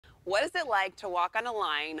What is it like to walk on a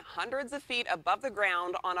line hundreds of feet above the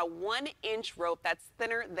ground on a 1 inch rope that's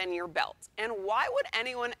thinner than your belt? And why would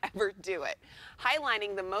anyone ever do it?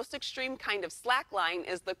 Highlining, the most extreme kind of slackline,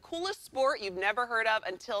 is the coolest sport you've never heard of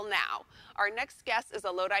until now. Our next guest is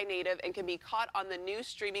a Lodi native and can be caught on the new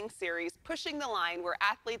streaming series Pushing the Line, where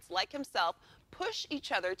athletes like himself push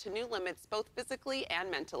each other to new limits, both physically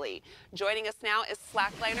and mentally. Joining us now is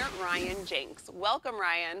slackliner Ryan Jenks. Welcome,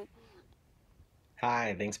 Ryan.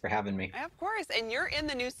 Hi, thanks for having me. Of course. And you're in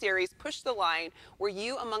the new series, Push the Line, where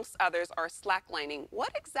you, amongst others, are slacklining.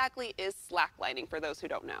 What exactly is slacklining for those who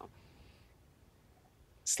don't know?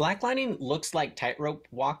 Slacklining looks like tightrope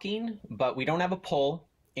walking, but we don't have a pole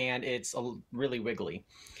and it's really wiggly.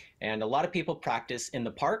 And a lot of people practice in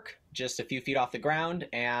the park, just a few feet off the ground.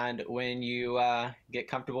 And when you get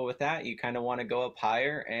comfortable with that, you kind of want to go up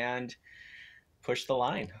higher and push the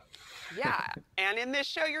line. Yeah. And in this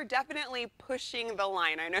show, you're definitely pushing the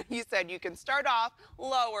line. I know you said you can start off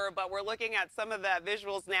lower, but we're looking at some of the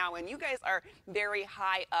visuals now, and you guys are very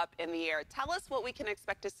high up in the air. Tell us what we can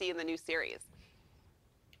expect to see in the new series.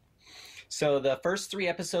 So the first 3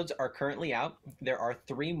 episodes are currently out. There are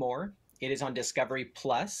 3 more. It is on Discovery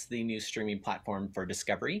Plus, the new streaming platform for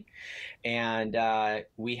Discovery. And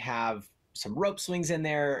we have some rope swings in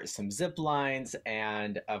there, some zip lines,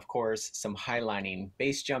 and of course, some highlining,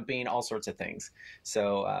 base jumping, all sorts of things.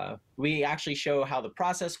 So we actually show how the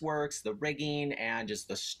process works, the rigging, and just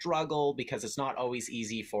the struggle, because it's not always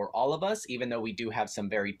easy for all of us, even though we do have some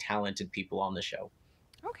very talented people on the show.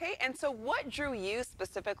 Okay. And so what drew you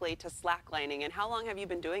specifically to slacklining, and how long have you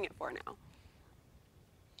been doing it for now?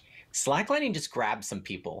 Slacklining just grabs some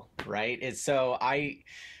people, right?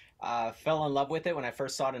 I fell in love with it when I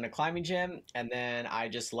first saw it in a climbing gym, and then I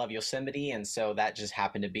just love Yosemite, and so that just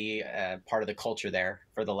happened to be part of the culture there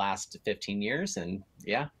for the last 15 years, and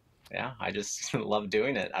yeah, I just love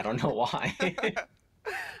doing it. I don't know why.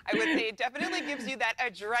 I would say it definitely gives you that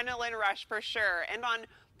adrenaline rush for sure. And on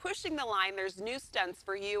Pushing the Line, there's new stunts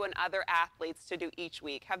for you and other athletes to do each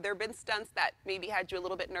week. Have there been stunts that maybe had you a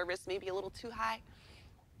little bit nervous, maybe a little too high?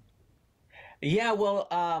 Yeah, well,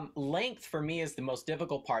 length for me is the most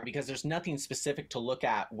difficult part because there's nothing specific to look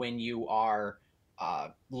at when you are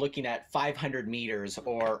looking at 500 meters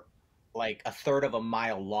or like a third of a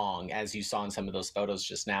mile long, as you saw in some of those photos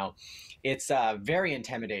just now. It's very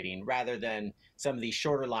intimidating rather than some of these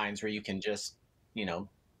shorter lines where you can just, you know,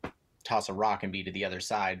 toss a rock and be to the other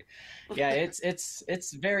side. Yeah,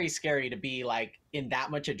 it's very scary to be like in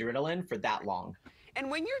that much adrenaline for that long. And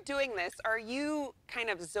when you're doing this, are you kind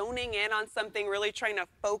of zoning in on something, really trying to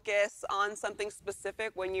focus on something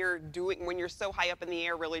specific when you're so high up in the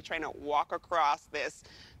air, really trying to walk across this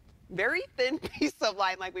very thin piece of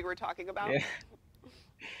line like we were talking about? Yeah.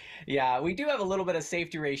 Yeah, we do have a little bit of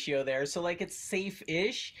safety ratio there, so like it's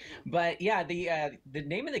safe-ish, but yeah, the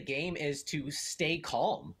name of the game is to stay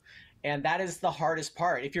calm. And that is the hardest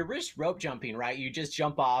part. If you're just rope jumping, right, you just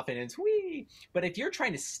jump off and it's wee. But if you're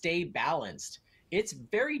trying to stay balanced, it's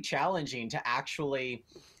very challenging to actually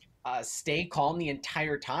stay calm the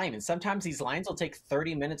entire time. And sometimes these lines will take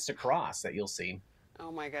 30 minutes to cross that you'll see.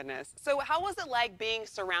 Oh my goodness. So how was it like being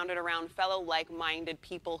surrounded around fellow like-minded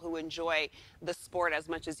people who enjoy the sport as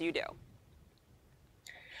much as you do?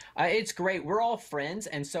 It's great. We're all friends,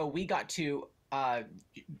 and so we get to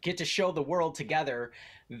show the world together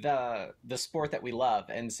the sport that we love.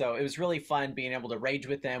 And so it was really fun being able to rage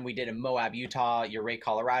with them. We did in Moab, Utah, Ouray,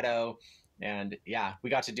 Colorado, and yeah, we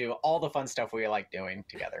got to do all the fun stuff we like doing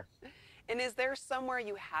together. And is there somewhere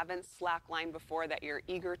you haven't slacklined before that you're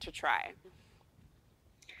eager to try?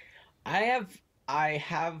 I have I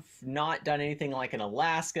have not done anything like in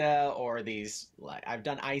Alaska or these like I've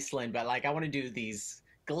done Iceland, but like I want to do these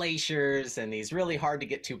glaciers and these really hard to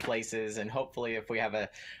get to places, and hopefully if we have a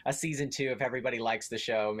season 2, if everybody likes the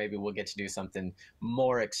show, maybe we'll get to do something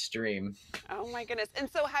more extreme. Oh my goodness. And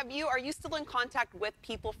so are you still in contact with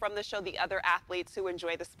people from the show, the other athletes who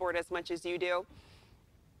enjoy the sport as much as you do?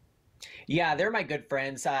 Yeah, they're my good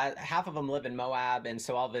friends. Half of them live in Moab, and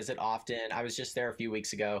so I'll visit often. I was just there a few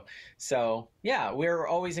weeks ago. So, yeah, we're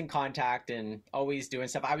always in contact and always doing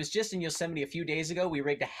stuff. I was just in Yosemite a few days ago. We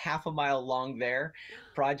rigged a half a mile long there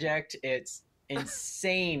project. It's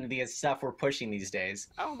insane the stuff we're pushing these days.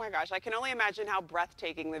 Oh my gosh, I can only imagine how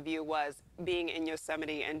breathtaking the view was being in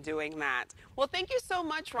Yosemite and doing that. Well, thank you so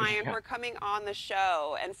much, Ryan, Yeah. for coming on the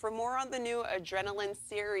show. And for more on the new Adrenaline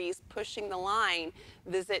series, Pushing the Line,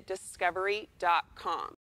 visit discovery.com.